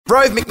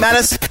Rove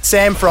McManus,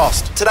 Sam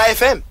Frost. Today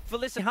FM.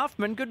 Felicity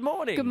Huffman, good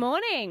morning. Good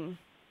morning.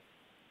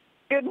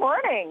 Good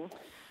morning.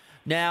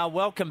 Now,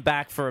 welcome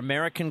back for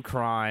American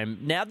Crime.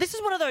 Now, this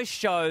is one of those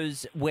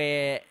shows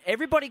where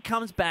everybody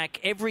comes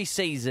back every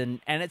season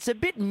and it's a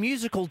bit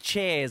musical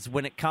chairs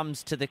when it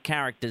comes to the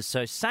characters.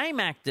 So same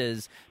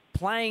actors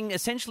playing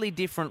essentially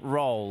different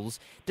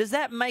roles. Does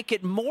that make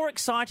it more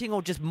exciting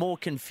or just more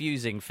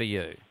confusing for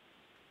you?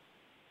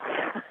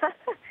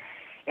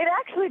 It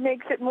actually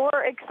makes it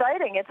more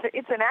exciting.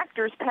 It's an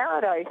actor's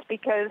paradise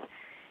because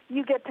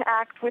you get to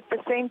act with the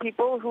same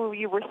people who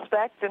you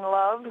respect and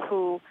love,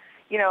 who,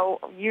 you know,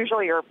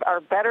 usually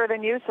are better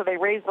than you, so they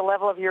raise the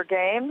level of your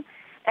game.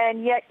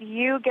 And yet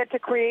you get to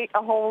create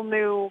a whole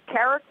new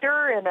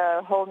character in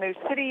a whole new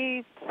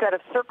city, set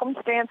of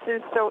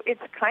circumstances. So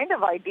it's kind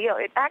of ideal.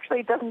 It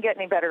actually doesn't get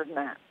any better than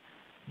that.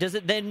 Does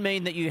it then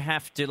mean that you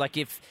have to, like,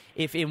 if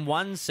in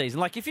one season,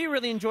 like if you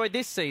really enjoyed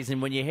this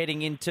season when you're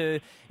heading into,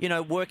 you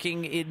know,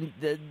 working in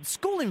the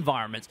school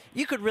environments,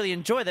 you could really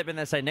enjoy that, but then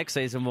they say next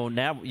season, well,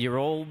 now you're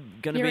all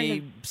going to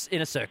be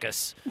in a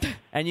circus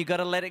and you got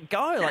to let it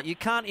go. Like, you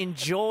can't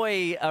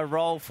enjoy a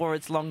role for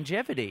its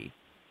longevity.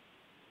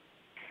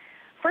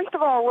 First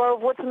of all, well,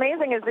 what's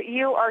amazing is that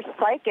you are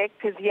psychic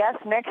because, yes,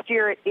 next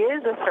year it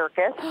is a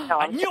circus. No,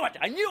 I knew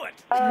it!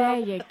 There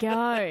you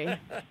go.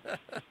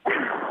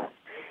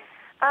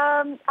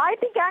 I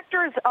think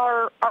actors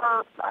are,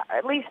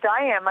 at least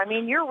I am. I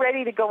mean, you're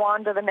ready to go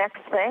on to the next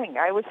thing.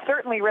 I was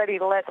certainly ready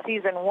to let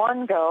season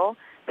 1 go,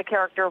 the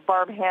character of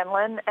Barb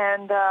Hanlon,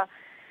 and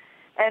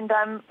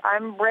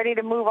I'm ready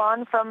to move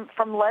on from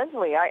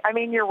Leslie. I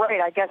mean, you're right.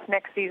 I guess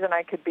next season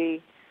I could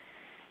be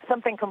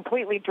something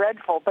completely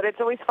dreadful, but it's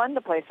always fun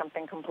to play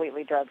something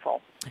completely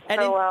dreadful. And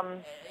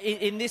so,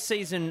 in this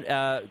season,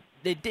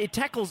 it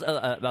tackles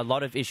a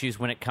lot of issues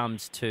when it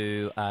comes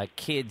to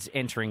kids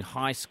entering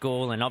high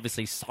school and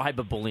obviously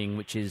cyberbullying,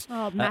 which is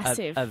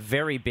massive. A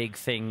very big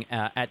thing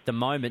at the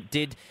moment.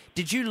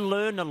 Did you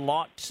learn a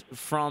lot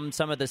from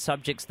some of the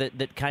subjects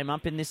that came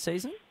up in this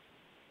season?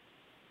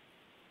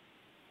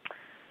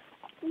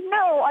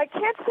 No, I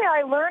can't say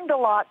I learned a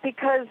lot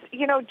because,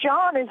 you know,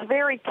 John is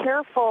very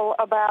careful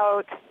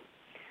about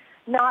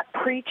not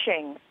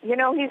preaching. You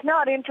know, he's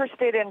not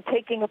interested in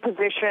taking a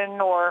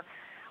position or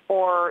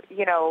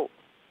you know,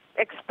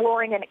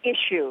 exploring an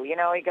issue. You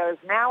know, he goes,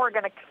 now we're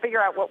going to figure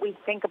out what we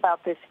think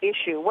about this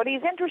issue. What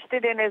he's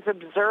interested in is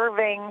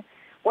observing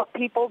what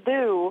people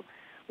do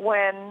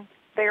when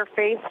they're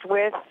faced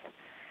with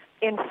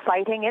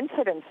inciting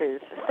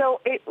incidences.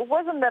 So it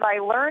wasn't that I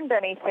learned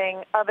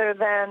anything other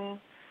than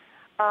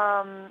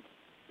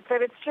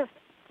that it's just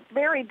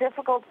very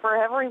difficult for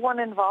everyone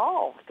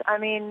involved. I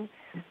mean,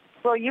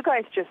 well, you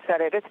guys just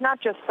said it. It's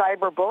not just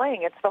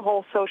cyberbullying. It's the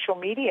whole social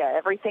media.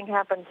 Everything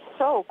happens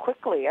so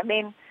quickly. I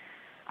mean,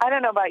 I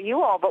don't know about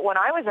you all, but when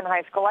I was in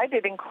high school, I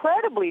did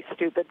incredibly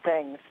stupid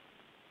things.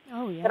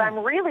 Oh, yeah. That I'm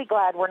really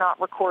glad were not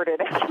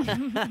recorded.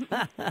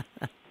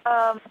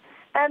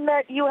 And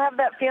that you have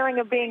that feeling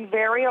of being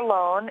very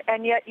alone,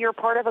 and yet you're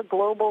part of a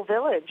global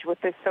village with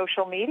this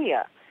social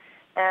media.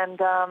 And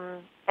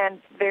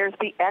there's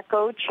the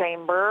echo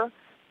chamber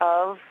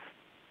of,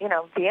 you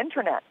know, the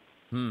internet.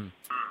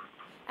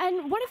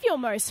 And one of your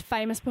most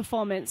famous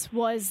performances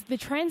was the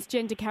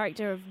transgender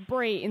character of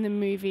Brie in the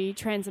movie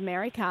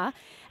Transamerica,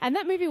 and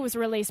that movie was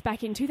released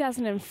back in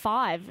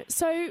 2005.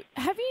 So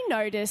have you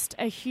noticed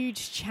a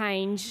huge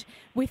change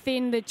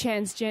within the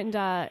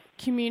transgender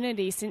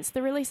community since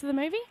the release of the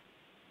movie?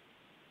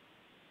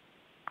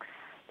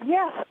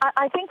 Yes,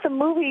 I think the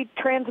movie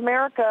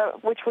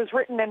Transamerica, which was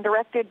written and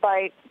directed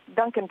by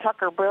Duncan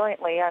Tucker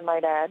brilliantly, I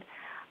might add,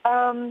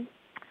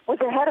 was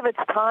ahead of its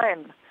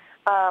time.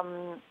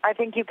 I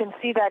think you can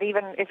see that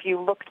even if you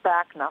looked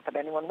back, not that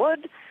anyone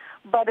would,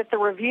 but at the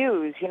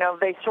reviews, you know,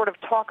 they sort of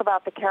talk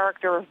about the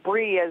character of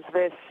Brie as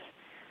this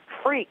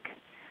freak.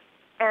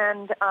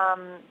 And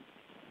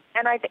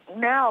I think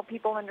now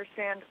people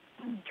understand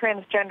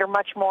transgender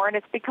much more, and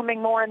it's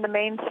becoming more in the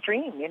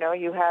mainstream. You know,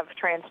 you have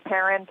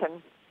Transparent,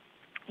 and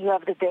you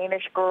have The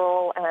Danish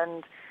Girl,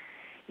 and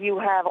you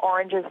have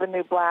Orange is the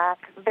New Black.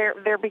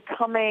 They're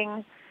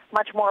becoming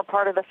much more a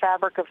part of the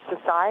fabric of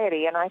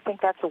society, and I think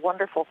that's a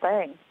wonderful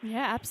thing.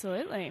 Yeah,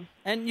 absolutely.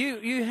 And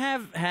you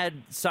have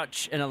had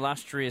such an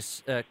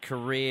illustrious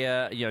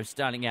career, you know,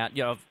 starting out,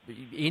 you know,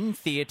 in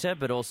theatre,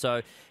 but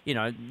also, you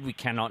know, we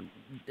cannot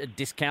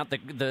discount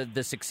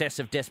the success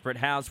of Desperate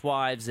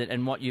Housewives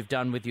and what you've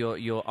done with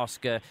your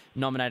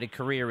Oscar-nominated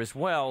career as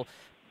well.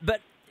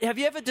 But have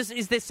you ever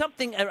is there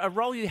something, a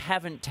role you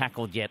haven't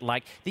tackled yet,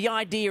 like the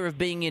idea of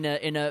being in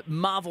a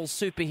Marvel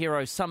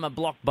superhero summer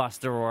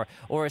blockbuster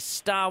or a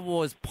Star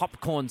Wars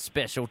popcorn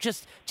special,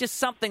 just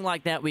something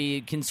like that where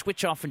you can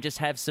switch off and just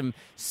have some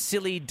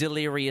silly,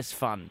 delirious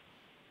fun?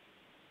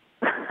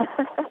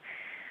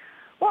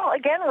 Well,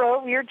 again,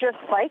 Rove, you're just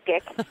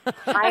psychic.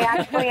 I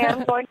actually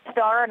am going to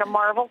star in a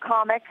Marvel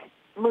comic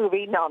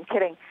movie. No, I'm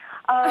kidding.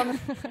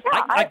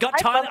 I got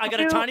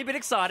a tiny bit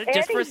excited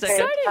just for a second.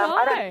 So did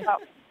I.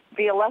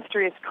 the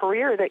illustrious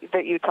career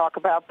that you talk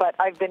about, but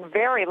I've been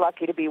very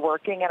lucky to be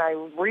working, and I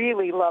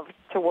really love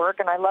to work,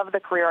 and I love the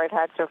career I've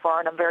had so far,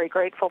 and I'm very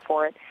grateful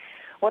for it.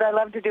 Would I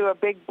love to do a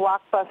big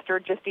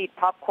blockbuster, just eat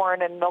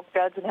popcorn and milk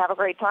duds and have a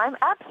great time?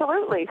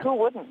 Absolutely. Who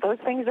wouldn't? Those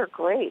things are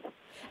great.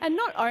 And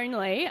not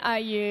only are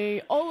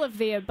you all of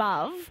the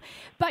above,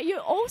 but you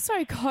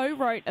also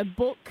co-wrote a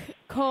book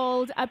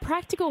called A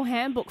Practical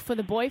Handbook for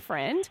the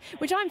Boyfriend,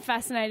 which I'm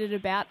fascinated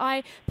about.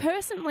 I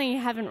personally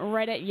haven't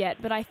read it yet,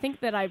 but I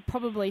think that I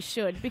probably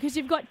should, because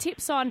you've got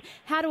tips on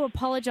how to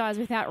apologise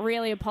without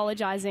really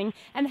apologising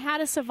and how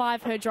to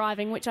survive her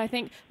driving, which I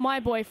think my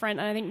boyfriend,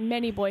 and I think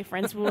many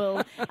boyfriends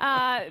will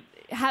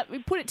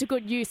put it to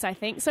good use, I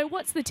think. So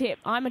what's the tip?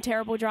 I'm a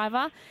terrible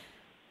driver.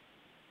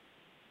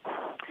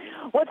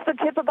 What's the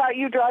tip about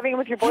you driving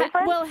with your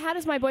boyfriend? How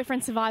does my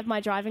boyfriend survive my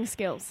driving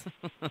skills?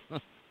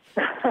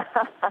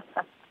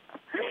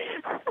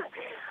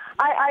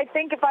 I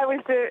think if I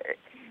was to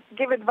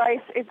give advice,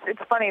 it's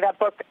funny, that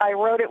book, I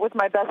wrote it with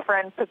my best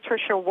friend,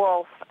 Patricia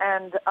Wolf,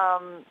 and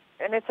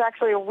it's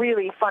actually a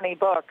really funny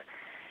book.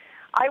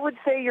 I would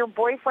say your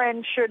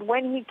boyfriend should,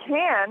 when he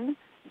can,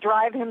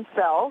 drive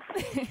himself,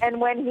 and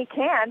when he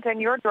can't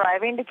and you're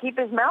driving, to keep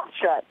his mouth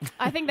shut.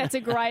 I think that's a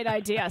great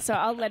idea, so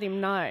I'll let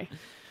him know.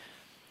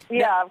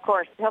 Yeah, of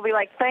course. He'll be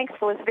like, thanks,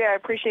 Felicity, I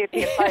appreciate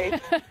the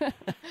advice.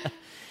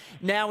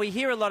 Now, we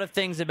hear a lot of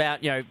things about,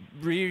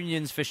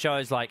 reunions for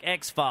shows like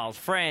X-Files,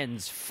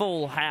 Friends,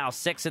 Full House,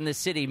 Sex and the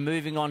City,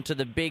 moving on to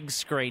the big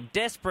screen,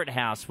 Desperate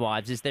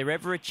Housewives. Is there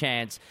ever a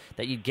chance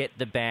that you'd get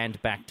the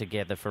band back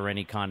together for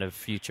any kind of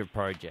future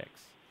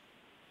projects?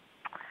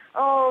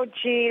 Oh,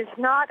 geez,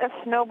 not a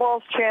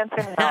snowball's chance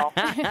in hell.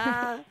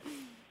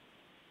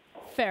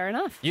 Fair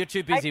enough. You're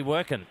too busy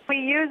working. We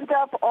used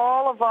up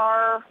all of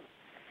our...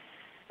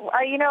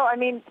 8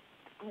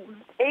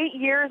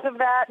 years of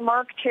that.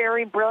 Mark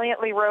Cherry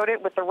brilliantly wrote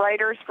it with the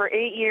writers for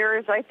 8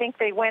 years. I think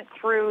they went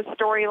through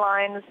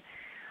storylines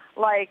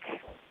like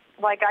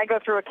I go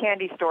through a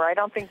candy store. I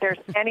don't think there's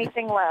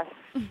anything left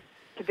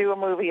to do a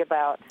movie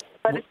about.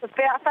 But it's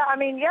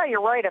yeah,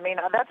 you're right.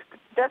 That's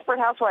Desperate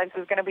Housewives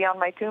is going to be on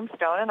my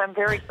tombstone, and I'm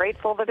very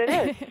grateful that it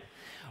is.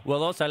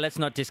 Well, also, let's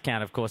not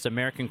discount, of course,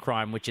 American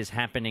Crime, which is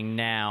happening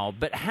now.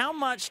 But how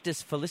much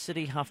does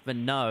Felicity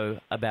Huffman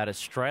know about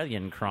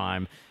Australian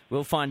crime?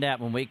 We'll find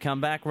out when we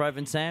come back. Rove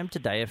and Sam,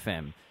 Today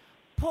FM.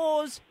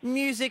 Pause.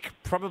 Music.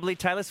 Probably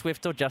Taylor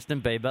Swift or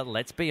Justin Bieber.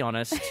 Let's be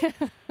honest.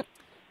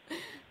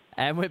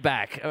 And we're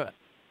back.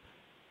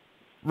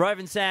 Rove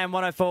and Sam,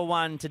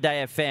 104.1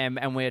 Today FM,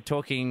 and we're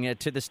talking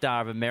to the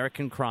star of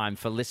American Crime,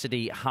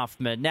 Felicity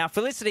Huffman. Now,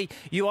 Felicity,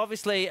 you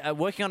obviously are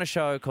working on a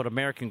show called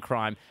American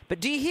Crime, but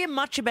do you hear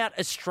much about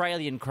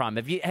Australian crime?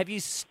 Have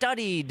you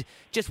studied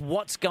just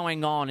what's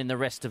going on in the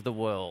rest of the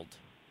world?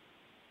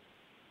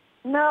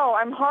 No,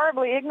 I'm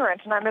horribly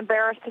ignorant, and I'm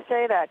embarrassed to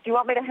say that. Do you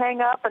want me to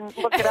hang up and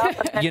look it up?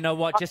 And you know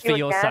what? Just for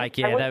your sake,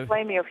 yeah. I wouldn't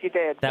blame you if you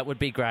did. That would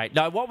be great.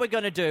 No, what we're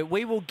going to do,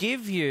 we will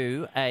give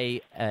you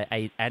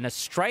an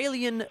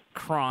Australian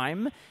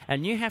crime,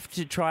 and you have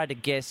to try to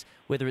guess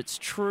whether it's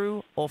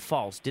true or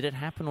false. Did it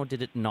happen or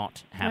did it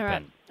not happen? All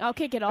right, I'll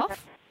kick it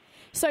off.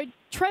 So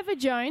Trevor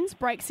Jones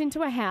breaks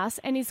into a house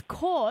and is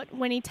caught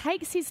when he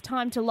takes his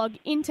time to log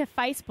into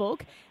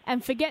Facebook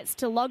and forgets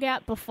to log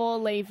out before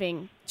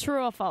leaving.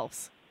 True or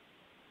false?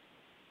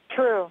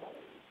 True.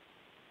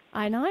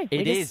 I know.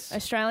 It is.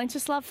 Australians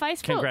just love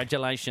Facebook.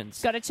 Congratulations.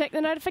 Got to check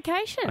the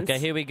notifications. Okay,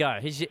 here we go.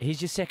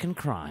 Here's your second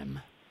crime.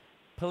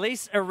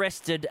 Police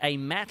arrested a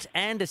Matt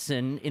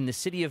Anderson in the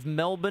city of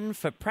Melbourne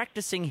for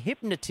practicing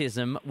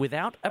hypnotism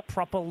without a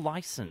proper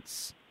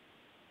licence.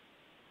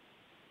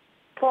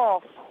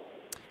 False.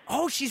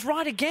 Oh, she's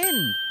right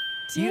again.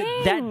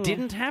 Dang. That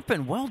didn't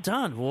happen. Well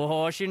done.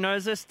 Whoa, she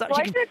knows her stuff. Do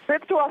I get a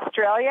trip to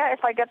Australia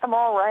if I get them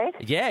all right?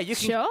 Yeah, you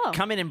can Sure.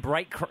 come in and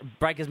break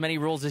as many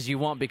rules as you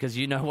want because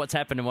you know what's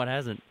happened and what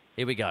hasn't.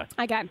 Here we go.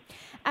 Okay.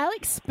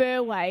 Alex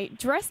Spurway,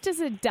 dressed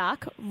as a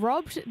duck,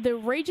 robbed the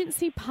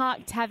Regency Park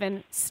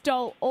Tavern,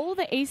 stole all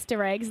the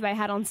Easter eggs they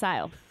had on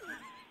sale.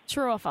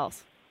 True or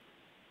false?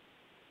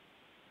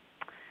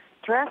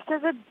 Dressed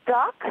as a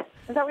duck?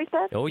 Is that what you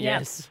said? Oh, Yeah.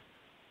 yes.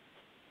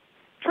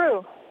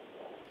 True.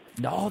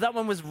 No, that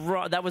one was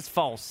that was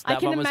false. That I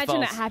can one was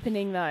imagine it false.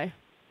 happening, though.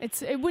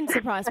 It wouldn't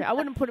surprise me. I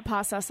wouldn't put it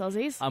past us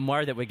Aussies. I'm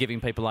worried that we're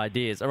giving people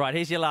ideas. All right,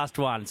 here's your last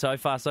one. So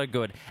far, so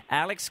good.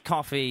 Alex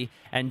Coffey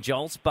and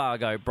Joel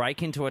Spargo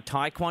break into a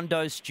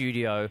Taekwondo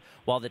studio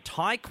while the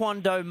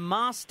Taekwondo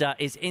master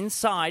is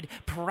inside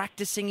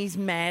practicing his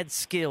mad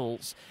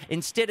skills.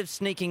 Instead of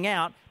sneaking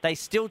out, they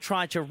still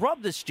try to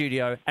rob the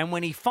studio, and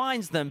when he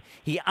finds them,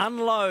 he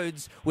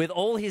unloads with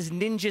all his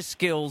ninja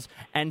skills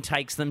and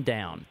takes them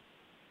down.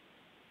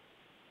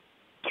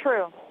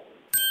 True.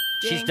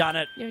 She's Ding. done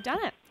it. You've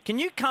done it. Can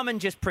you come and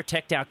just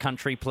protect our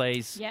country,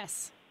 please?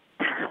 Yes.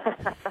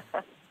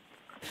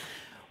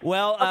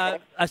 Well,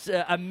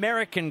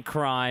 American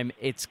Crime,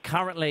 it's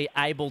currently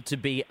able to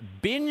be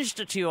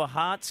binged to your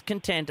heart's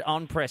content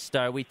on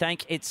Presto. We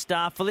thank its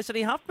star,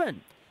 Felicity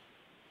Huffman.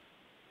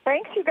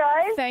 Thanks, you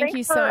guys. Thank Thanks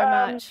you for, so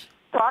much.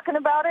 talking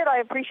about it. I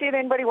appreciate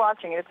anybody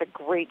watching it. It's a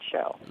great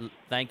show.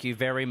 Thank you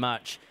very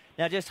much.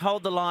 Now, just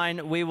hold the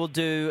line. We will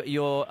do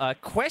your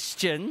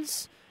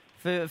questions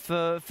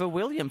for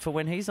William for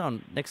when he's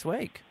on next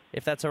week,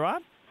 if that's all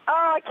right.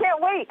 Oh, I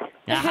can't wait.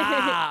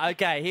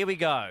 Okay, here we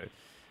go.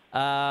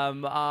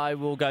 I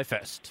will go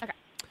first. Okay.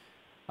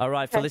 All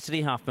right,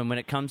 Felicity Huffman, when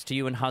it comes to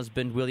you and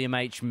husband, William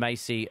H.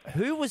 Macy,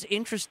 who was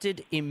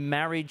interested in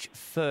marriage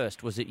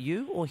first? Was it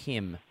you or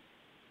him?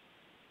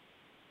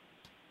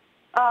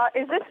 Are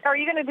you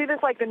going to do this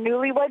like the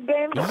newlywed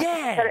game?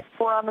 Yeah. That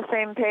we're on the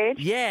same page?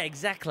 Yeah,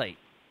 exactly.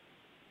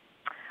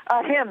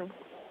 Him.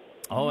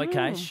 Oh,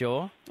 okay,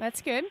 sure.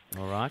 That's good.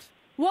 All right.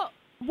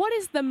 What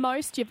is the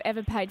most you've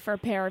ever paid for a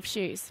pair of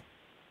shoes?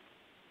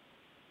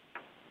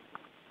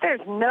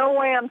 There's no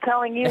way I'm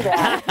telling you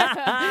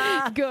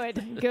that.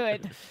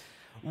 Good.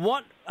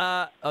 What?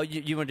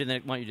 You want to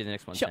do why don't you do the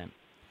next one, Sure. Sam?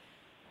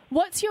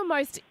 What's your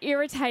most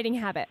irritating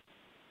habit?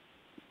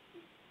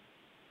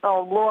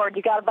 Oh, Lord,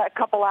 you got about a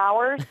couple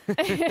hours?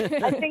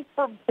 I think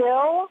for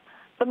Bill,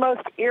 the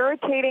most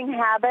irritating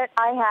habit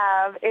I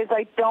have is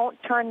I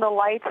don't turn the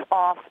lights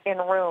off in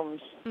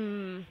rooms.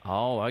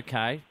 Oh,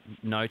 okay.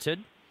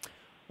 Noted.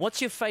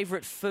 What's your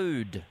favourite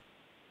food?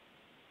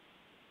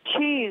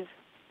 Cheese.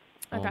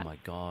 Okay. Oh, my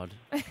God.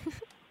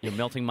 You're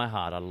melting my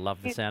heart. I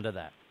love the sound of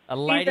that. A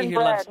Cheese lady and who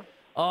loves... bread.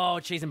 Oh,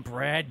 cheese and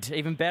bread.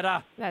 Even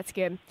better. That's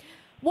good.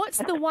 What's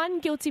the one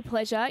guilty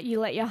pleasure you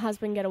let your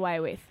husband get away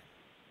with?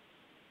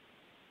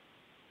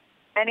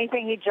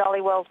 Anything he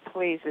jolly well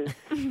pleases.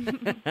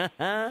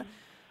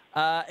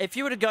 If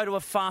you were to go to a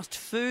fast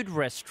food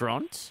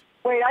restaurant...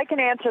 Wait, I can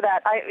answer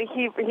that.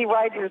 He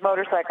rides his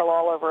motorcycle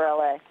all over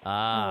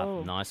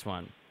L.A. Nice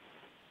one.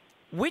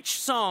 Which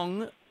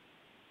song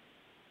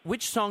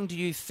do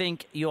you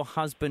think your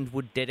husband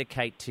would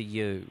dedicate to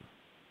you?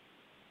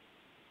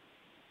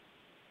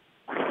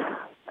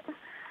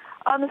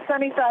 On the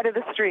sunny side of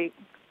the street.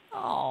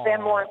 Oh.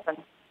 Van Morrison.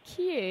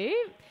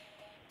 Cute.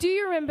 Do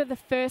you remember the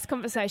first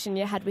conversation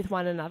you had with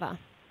one another?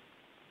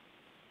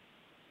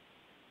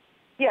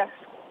 Yes.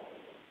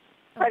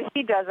 But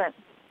he doesn't.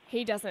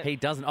 He doesn't. He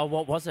doesn't. Oh,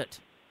 what was it?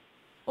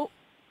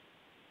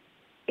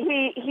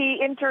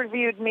 He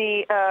interviewed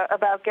me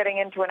about getting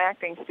into an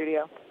acting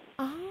studio.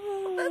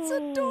 Oh, That's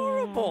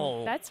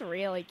adorable. That's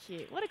really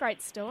cute. What a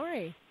great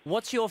story.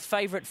 What's your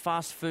favourite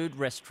fast food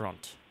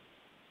restaurant?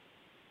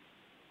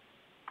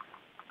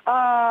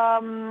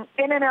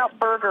 In-N-Out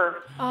Burger.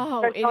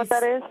 Oh, You know what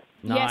that is?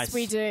 Nice. Yes,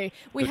 we do.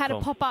 We Good had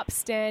call. a pop-up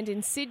stand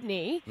in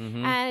Sydney,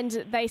 and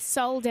they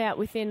sold out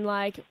within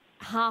like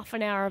half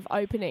an hour of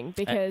opening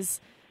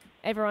because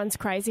everyone's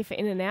crazy for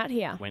In-N-Out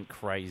here. Went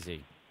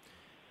crazy.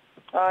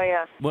 Oh,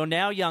 yeah. Well,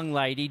 now, young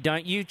lady,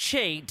 don't you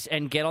cheat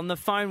and get on the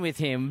phone with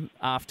him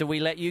after we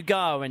let you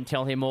go and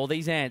tell him all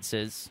these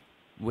answers.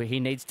 We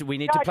need to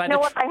God, play you know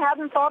what? I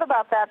hadn't thought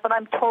about that, but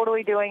I'm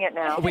totally doing it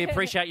now. We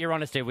appreciate your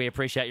honesty.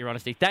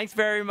 Thanks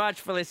very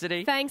much,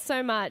 Felicity. Thanks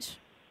so much.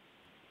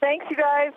 Thanks, you guys.